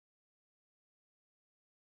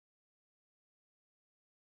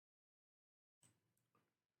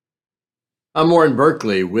I'm Warren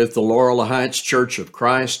Berkeley with the Laurel Heights Church of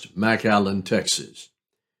Christ, McAllen, Texas.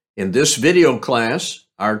 In this video class,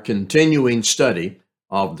 our continuing study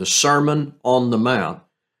of the Sermon on the Mount,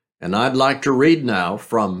 and I'd like to read now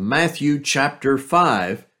from Matthew chapter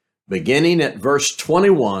 5, beginning at verse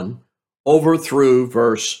 21 over through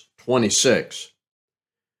verse 26.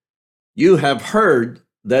 You have heard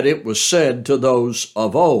that it was said to those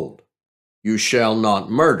of old, "You shall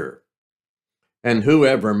not murder. And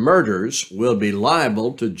whoever murders will be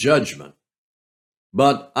liable to judgment.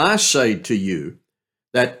 But I say to you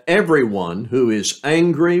that everyone who is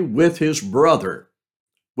angry with his brother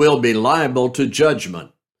will be liable to judgment.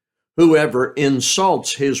 Whoever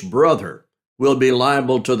insults his brother will be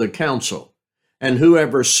liable to the council. And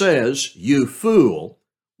whoever says, 'You fool,'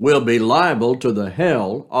 will be liable to the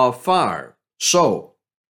hell of fire. So,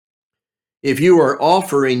 if you are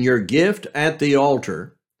offering your gift at the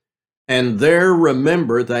altar, and there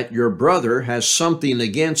remember that your brother has something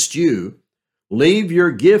against you, leave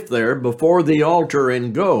your gift there before the altar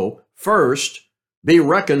and go, first, be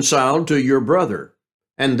reconciled to your brother,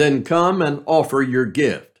 and then come and offer your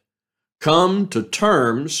gift. Come to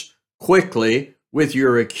terms quickly with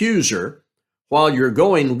your accuser while you're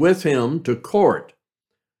going with him to court,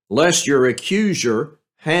 lest your accuser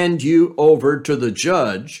hand you over to the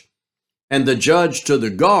judge, and the judge to the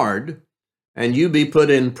guard, and you be put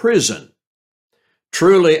in prison.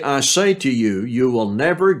 Truly I say to you, you will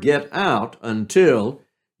never get out until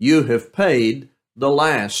you have paid the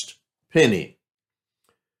last penny."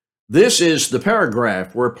 This is the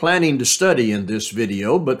paragraph we're planning to study in this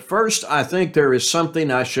video, but first I think there is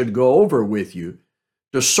something I should go over with you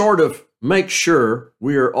to sort of make sure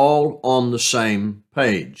we are all on the same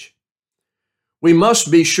page. We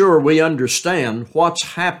must be sure we understand what's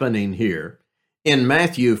happening here in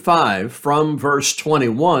Matthew 5 from verse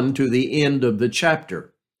 21 to the end of the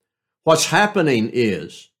chapter. What's happening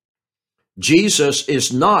is Jesus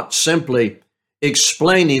is not simply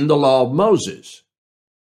explaining the law of Moses.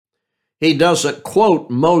 He doesn't quote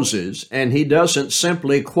Moses, and he doesn't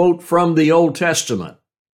simply quote from the Old Testament.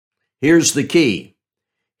 Here's the key.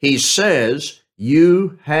 He says,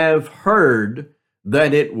 "You have heard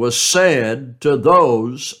that it was said to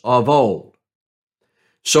those of old."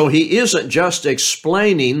 So he isn't just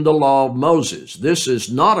explaining the law of Moses. This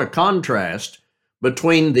is not a contrast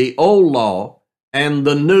between the old law and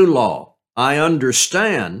the new law. I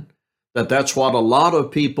understand that that's what a lot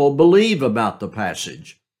of people believe about the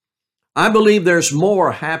passage. I believe there's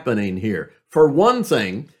more happening here. For one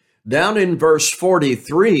thing, down in verse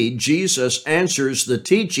 43, Jesus answers the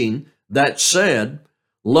teaching that said,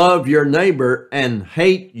 "Love your neighbor and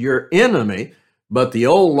hate your enemy." But the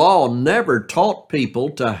old law never taught people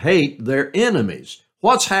to hate their enemies.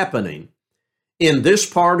 What's happening in this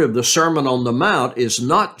part of the Sermon on the Mount is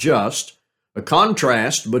not just a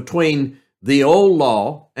contrast between the old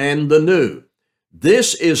law and the new.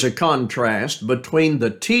 This is a contrast between the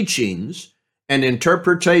teachings and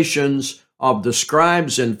interpretations of the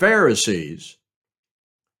scribes and Pharisees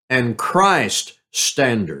and Christ's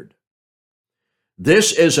standard.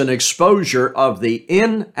 This is an exposure of the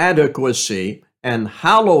inadequacy and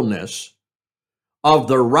hollowness of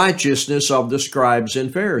the righteousness of the scribes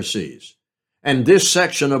and Pharisees. And this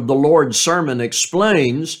section of the Lord's sermon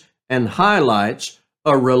explains and highlights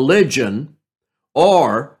a religion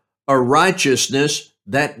or a righteousness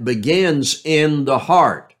that begins in the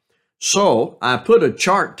heart. So I put a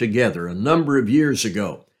chart together a number of years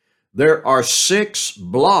ago. There are 6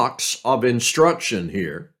 blocks of instruction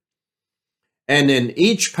here, and in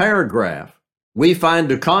each paragraph, we find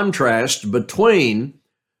a contrast between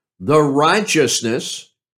the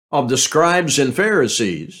righteousness of the scribes and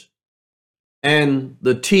Pharisees and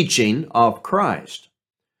the teaching of Christ.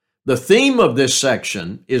 The theme of this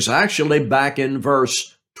section is actually back in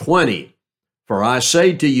verse 20. "For I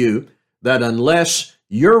say to you that unless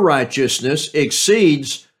your righteousness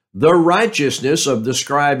exceeds the righteousness of the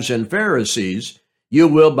scribes and Pharisees, you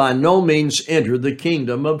will by no means enter the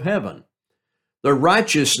kingdom of heaven." The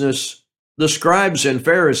righteousness the scribes and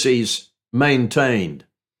Pharisees maintained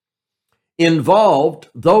involved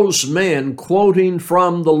those men quoting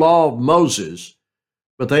from the law of Moses,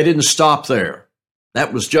 but they didn't stop there.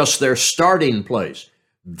 That was just their starting place.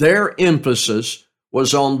 Their emphasis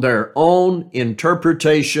was on their own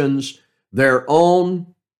interpretations, their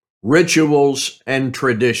own rituals and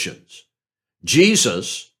traditions.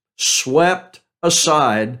 Jesus swept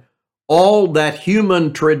aside all that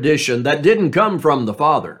human tradition that didn't come from the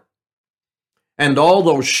Father, and all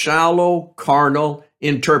those shallow, carnal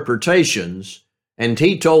interpretations, and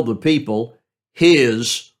he told the people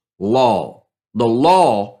his law, the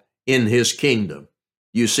law in his kingdom.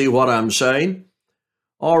 You see what I'm saying?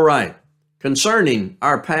 All right. Concerning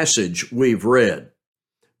our passage we've read,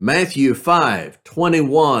 Matthew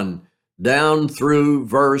 5:21 down through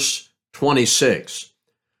verse 26.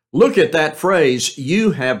 Look at that phrase,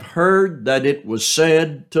 you have heard that it was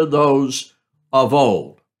said to those of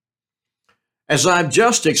old. As I've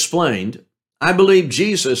just explained, I believe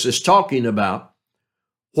Jesus is talking about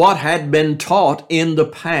what had been taught in the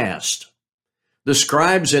past. The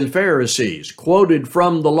scribes and Pharisees quoted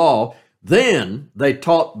from the law, then they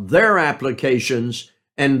taught their applications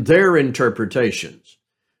and their interpretations.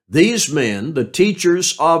 These men, the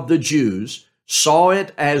teachers of the Jews, saw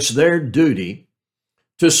it as their duty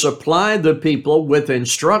to supply the people with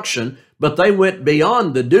instruction, but they went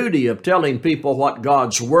beyond the duty of telling people what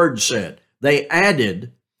God's Word said. They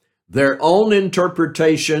added their own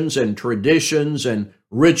interpretations and traditions and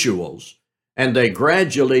rituals, and they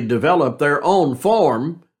gradually developed their own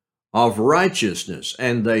form of righteousness,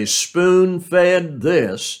 and they spoon-fed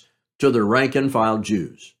this to the rank-and-file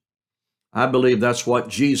Jews. I believe that's what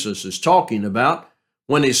Jesus is talking about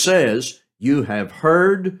when he says, you have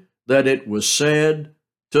heard that it was said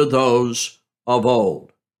to those of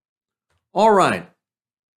old. All right.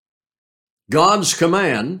 God's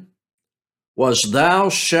command was, thou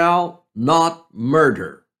shalt not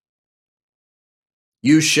murder.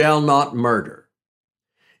 You shall not murder.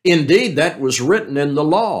 Indeed, that was written in the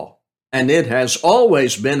law, and it has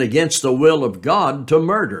always been against the will of God to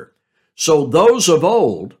murder. So those of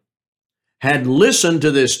old had listened to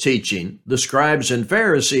this teaching. The scribes and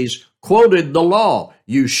Pharisees quoted the law,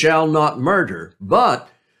 you shall not murder, but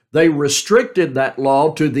they restricted that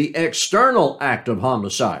law to the external act of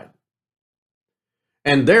homicide.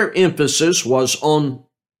 And their emphasis was on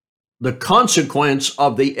the consequence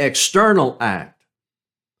of the external act.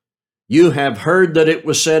 You have heard that it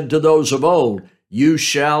was said to those of old, you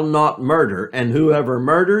shall not murder, and whoever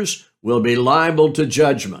murders will be liable to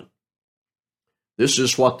judgment. This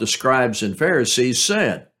is what the scribes and Pharisees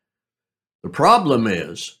said. The problem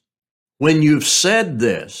is, when you've said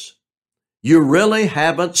this, you really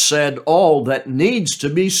haven't said all that needs to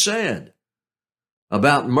be said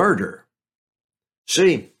about murder.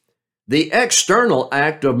 See, the external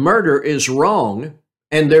act of murder is wrong,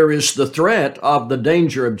 and there is the threat of the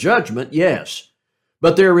danger of judgment, yes.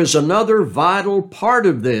 But there is another vital part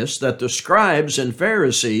of this that the scribes and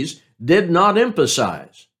Pharisees did not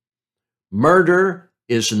emphasize. Murder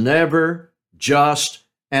is never just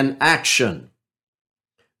an action.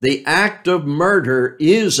 The act of murder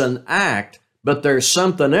is an act, but there's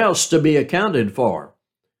something else to be accounted for.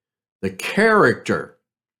 The character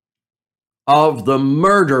of the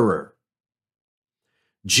murderer.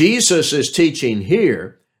 Jesus is teaching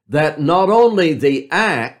here that not only the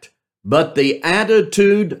act, but the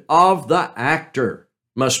attitude of the actor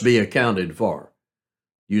must be accounted for.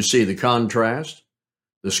 You see the contrast?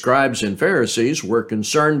 The scribes and Pharisees were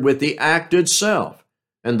concerned with the act itself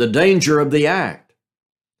and the danger of the act.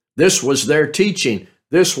 This was their teaching.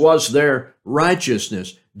 This was their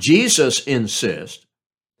righteousness. Jesus insists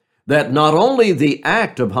that not only the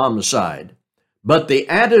act of homicide, but the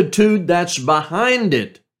attitude that's behind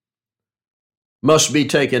it must be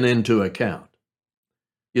taken into account.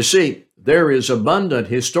 You see, there is abundant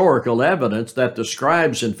historical evidence that the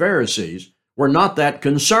scribes and Pharisees were not that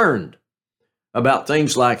concerned about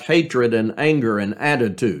things like hatred and anger and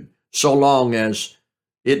attitude, so long as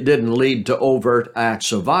it didn't lead to overt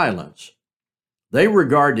acts of violence. They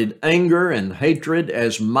regarded anger and hatred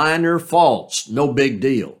as minor faults, no big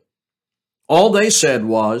deal. All they said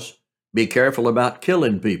was, be careful about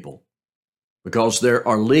killing people, because there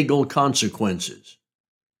are legal consequences.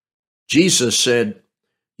 Jesus said,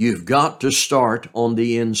 you've got to start on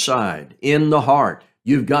the inside, in the heart.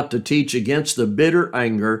 You've got to teach against the bitter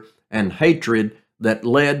anger and hatred that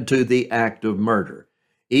led to the act of murder.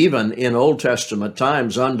 Even in Old Testament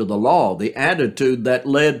times under the law, the attitude that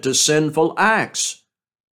led to sinful acts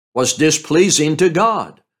was displeasing to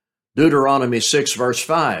God. Deuteronomy 6 verse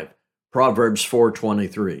 5, Proverbs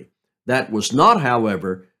 4:23. That was not,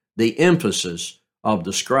 however, the emphasis of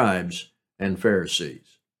the scribes and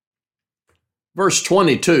Pharisees. Verse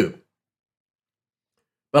 22,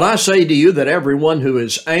 but I say to you that everyone who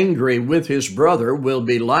is angry with his brother will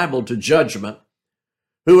be liable to judgment.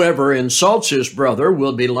 Whoever insults his brother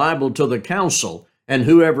will be liable to the council, and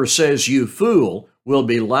whoever says you fool will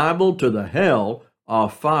be liable to the hell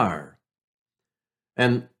of fire.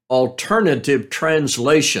 An alternative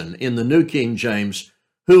translation in the New King James,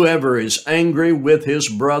 whoever is angry with his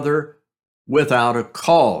brother without a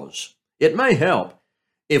cause. It may help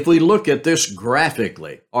if we look at this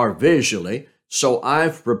graphically or visually, so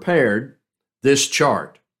I've prepared this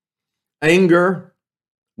chart. Anger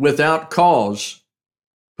without cause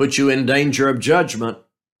put you in danger of judgment.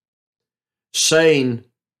 Saying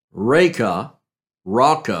raka,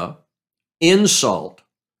 insult,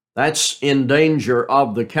 that's in danger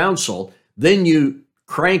of the council. Then you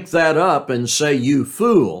crank that up and say, you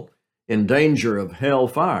fool, in danger of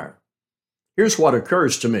hellfire. Here's what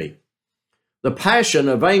occurs to me. The passion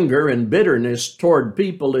of anger and bitterness toward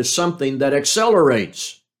people is something that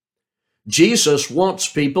accelerates. Jesus wants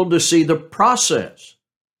people to see the process,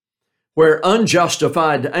 where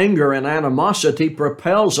unjustified anger and animosity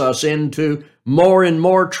propels us into more and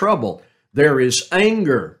more trouble. There is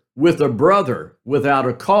anger with a brother without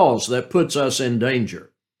a cause that puts us in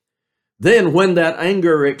danger. Then when that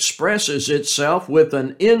anger expresses itself with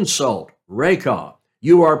an insult, raka,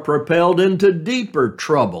 you are propelled into deeper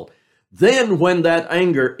trouble. Then when that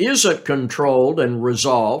anger isn't controlled and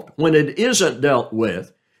resolved, when it isn't dealt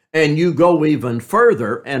with, and you go even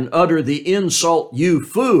further and utter the insult, you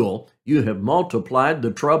fool, you have multiplied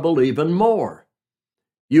the trouble even more.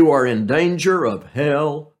 You are in danger of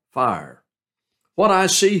hell fire. What I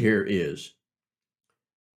see here is,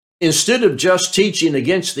 instead of just teaching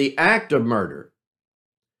against the act of murder,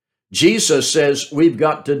 Jesus says we've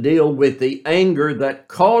got to deal with the anger that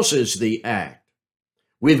causes the act.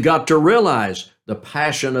 We've got to realize the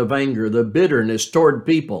passion of anger, the bitterness toward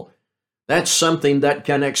people. That's something that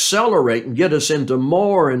can accelerate and get us into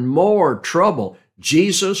more and more trouble.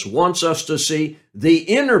 Jesus wants us to see the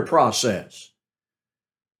inner process,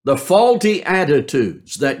 the faulty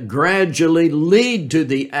attitudes that gradually lead to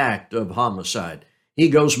the act of homicide. He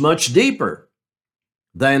goes much deeper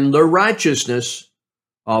than the righteousness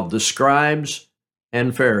of the scribes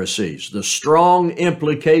and Pharisees. The strong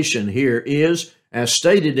implication here is, as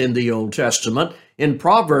stated in the Old Testament, in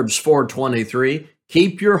Proverbs 4:23,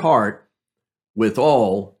 keep your heart with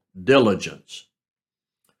all diligence.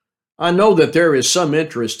 I know that there is some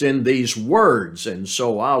interest in these words, and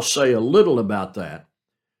so I'll say a little about that.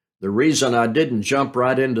 The reason I didn't jump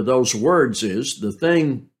right into those words is the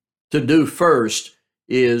thing to do first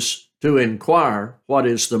is to inquire what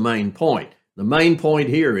is the main point. The main point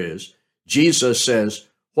here is Jesus says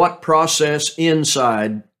what process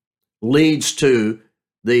inside leads to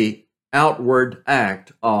the outward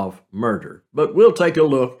act of murder. But we'll take a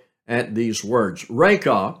look at these words.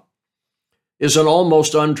 Raka is an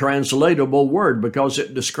almost untranslatable word because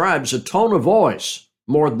it describes a tone of voice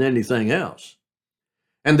more than anything else.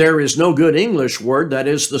 And there is no good English word that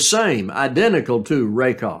is the same, identical to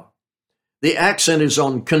raka. The accent is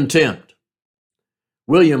on contempt.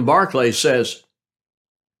 William Barclay says,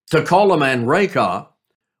 to call a man raka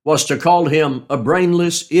was to call him a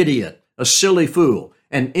brainless idiot, a silly fool,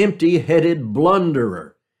 an empty-headed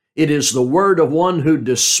blunderer. It is the word of one who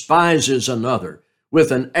despises another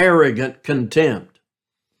with an arrogant contempt.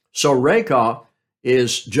 So raka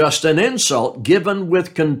is just an insult given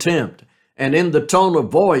with contempt. And in the tone of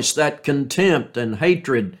voice, that contempt and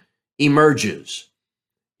hatred emerges.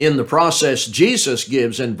 In the process Jesus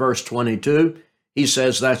gives in verse 22, he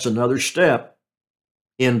says that's another step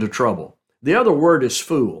into trouble. The other word is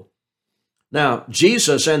fool. Now,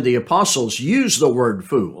 Jesus and the apostles use the word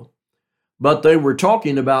fool, but they were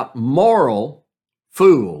talking about moral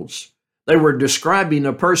fools. They were describing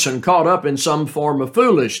a person caught up in some form of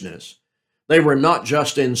foolishness. They were not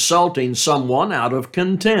just insulting someone out of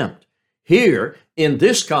contempt. Here, in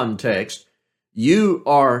this context, you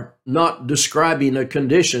are not describing a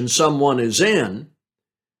condition someone is in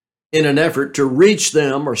an effort to reach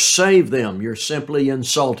them or save them. You're simply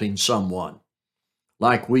insulting someone.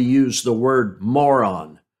 Like we use the word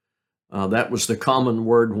moron. That was the common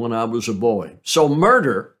word when I was a boy. So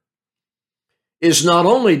murder is not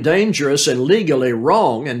only dangerous and legally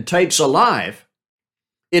wrong and takes a life,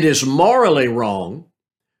 it is morally wrong,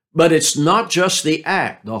 but it's not just the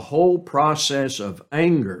act, the whole process of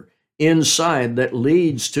anger inside that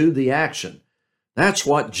leads to the action. That's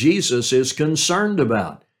what Jesus is concerned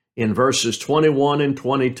about in verses 21 and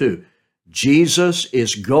 22. Jesus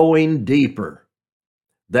is going deeper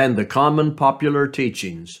than the common popular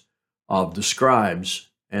teachings of the scribes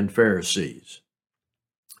and Pharisees.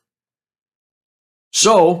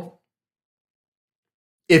 So,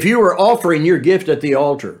 if you are offering your gift at the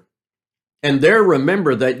altar, and there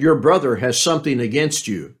remember that your brother has something against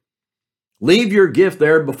you, leave your gift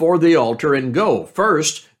there before the altar and go.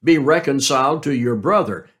 First, be reconciled to your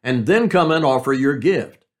brother, and then come and offer your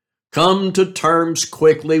gift. Come to terms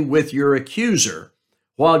quickly with your accuser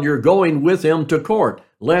while you're going with him to court,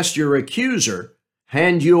 lest your accuser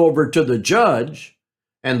hand you over to the judge,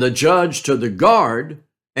 and the judge to the guard,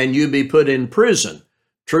 and you be put in prison.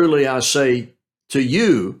 Truly I say to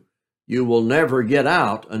you, you will never get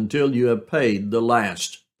out until you have paid the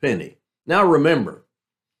last penny. Now remember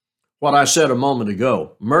what I said a moment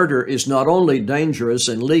ago. Murder is not only dangerous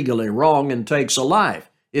and legally wrong and takes a life,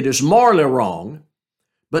 it is morally wrong,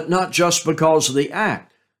 but not just because of the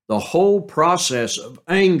act. The whole process of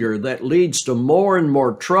anger that leads to more and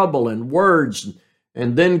more trouble and words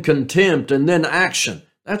and then contempt and then action.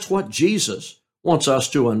 That's what Jesus wants us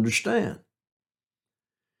to understand.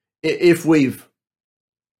 If we've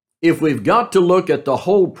got to look at the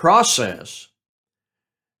whole process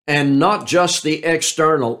and not just the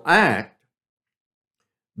external act,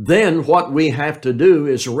 then what we have to do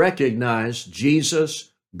is recognize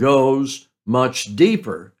Jesus goes much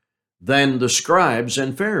deeper than the scribes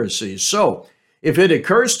and Pharisees. So, if it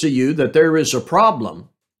occurs to you that there is a problem,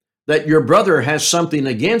 that your brother has something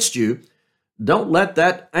against you, don't let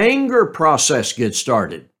that anger process get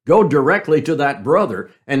started. Go directly to that brother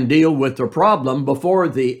and deal with the problem before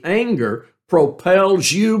the anger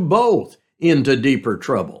propels you both into deeper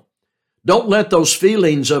trouble. Don't let those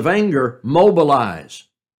feelings of anger mobilize.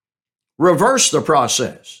 Reverse the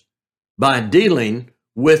process by dealing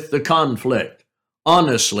with the conflict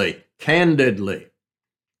honestly, candidly,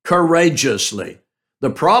 courageously. The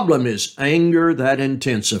problem is anger that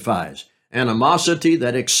intensifies, animosity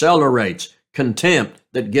that accelerates, contempt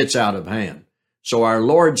that gets out of hand. So our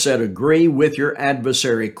Lord said, agree with your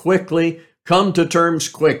adversary quickly, come to terms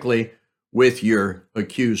quickly with your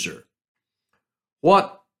accuser.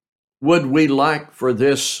 What would we like for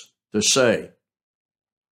this to say?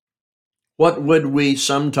 What would we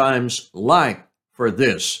sometimes like for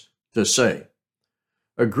this to say?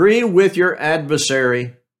 Agree with your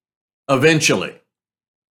adversary eventually.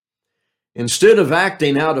 Instead of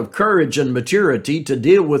acting out of courage and maturity to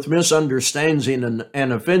deal with misunderstanding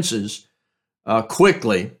and offenses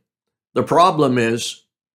quickly, the problem is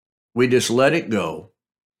we just let it go.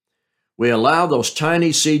 We allow those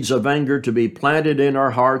tiny seeds of anger to be planted in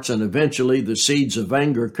our hearts, and eventually the seeds of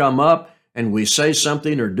anger come up and we say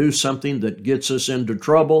something or do something that gets us into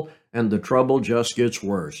trouble, and the trouble just gets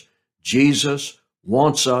worse. Jesus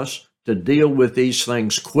wants us to deal with these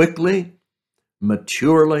things quickly,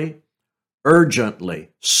 maturely, urgently.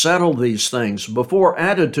 Settle these things before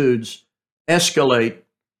attitudes escalate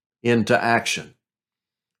into action.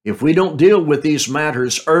 If we don't deal with these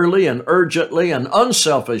matters early and urgently and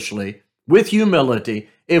unselfishly with humility,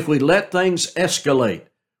 if we let things escalate,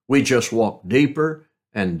 we just walk deeper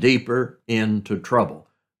and deeper into trouble.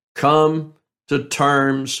 Come to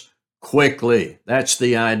terms quickly. That's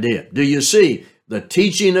the idea. Do you see? The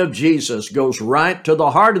teaching of Jesus goes right to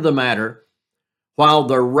the heart of the matter, while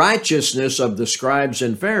the righteousness of the scribes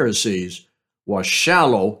and Pharisees was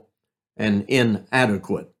shallow and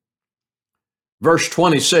inadequate. Verse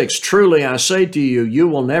 26, truly I say to you, you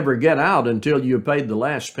will never get out until you have paid the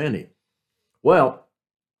last penny. Well,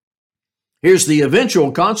 here's the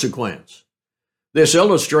eventual consequence. This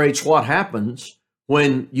illustrates what happens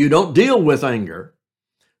when you don't deal with anger,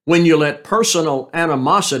 when you let personal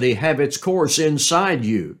animosity have its course inside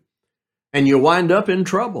you, and you wind up in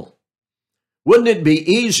trouble. Wouldn't it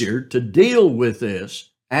be easier to deal with this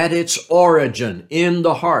at its origin, in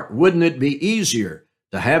the heart? Wouldn't it be easier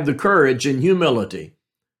to have the courage and humility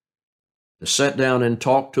to sit down and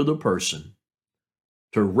talk to the person,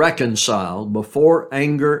 to reconcile before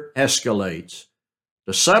anger escalates,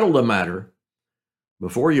 to settle the matter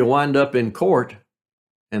before you wind up in court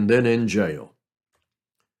and then in jail?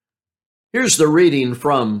 Here's the reading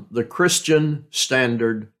from the Christian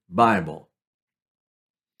Standard Bible.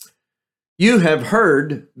 You have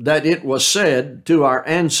heard that it was said to our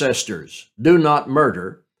ancestors, do not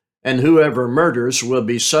murder, and whoever murders will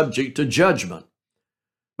be subject to judgment.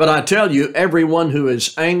 But I tell you, everyone who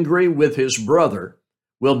is angry with his brother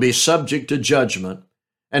will be subject to judgment,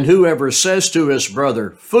 and whoever says to his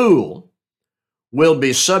brother, fool, will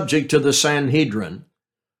be subject to the Sanhedrin.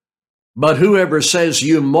 But whoever says,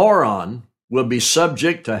 you moron, will be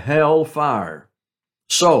subject to hell fire.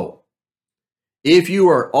 So, if you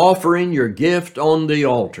are offering your gift on the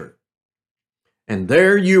altar, and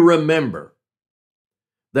there you remember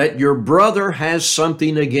that your brother has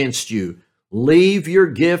something against you, leave your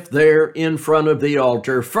gift there in front of the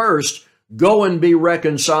altar. First, go and be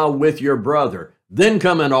reconciled with your brother. Then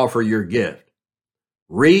come and offer your gift.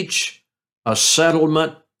 Reach a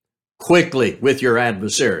settlement quickly with your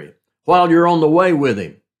adversary while you're on the way with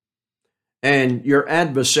him. And your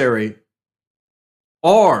adversary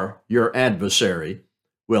will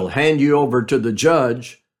hand you over to the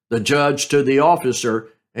judge to the officer,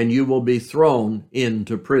 and you will be thrown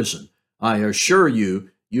into prison. I assure you,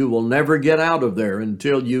 you will never get out of there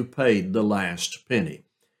until you've paid the last penny.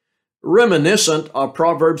 Reminiscent of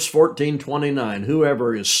Proverbs 14:29,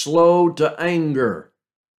 whoever is slow to anger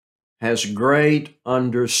has great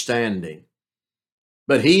understanding.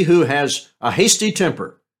 But he who has a hasty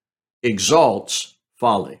temper exalts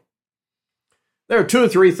folly. There are 2 or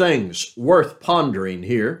 3 things worth pondering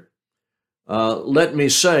here. Let me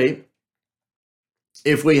say,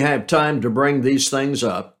 if we have time to bring these things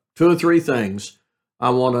up, 2 or 3 things I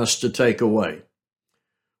want us to take away.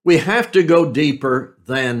 We have to go deeper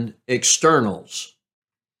than externals.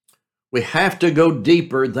 We have to go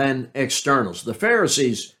deeper than externals. The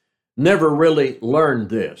Pharisees never really learned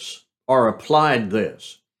this or applied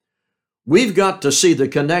this. We've got to see the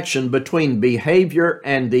connection between behavior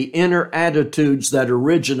and the inner attitudes that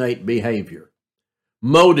originate behavior.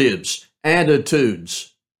 Motives,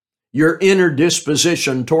 attitudes, your inner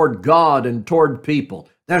disposition toward God and toward people.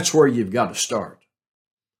 That's where you've got to start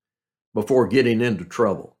before getting into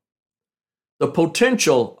trouble. The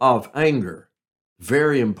potential of anger,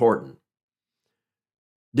 very important.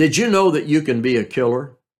 Did you know that you can be a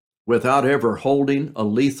killer without ever holding a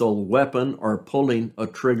lethal weapon or pulling a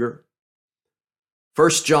trigger? 1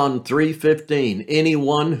 John 3:15,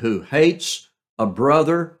 anyone who hates a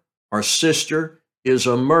brother or sister is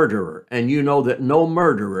a murderer, and you know that no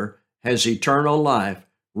murderer has eternal life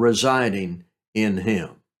residing in him.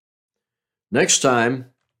 Next time,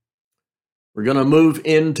 we're going to move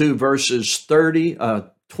into verses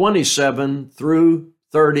 27 through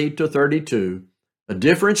 30 to 32, a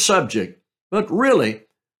different subject, but really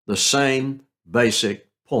the same basic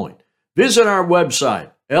point. Visit our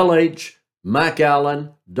website,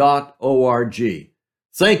 lhmcallen.org.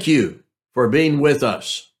 Thank you for being with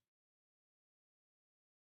us.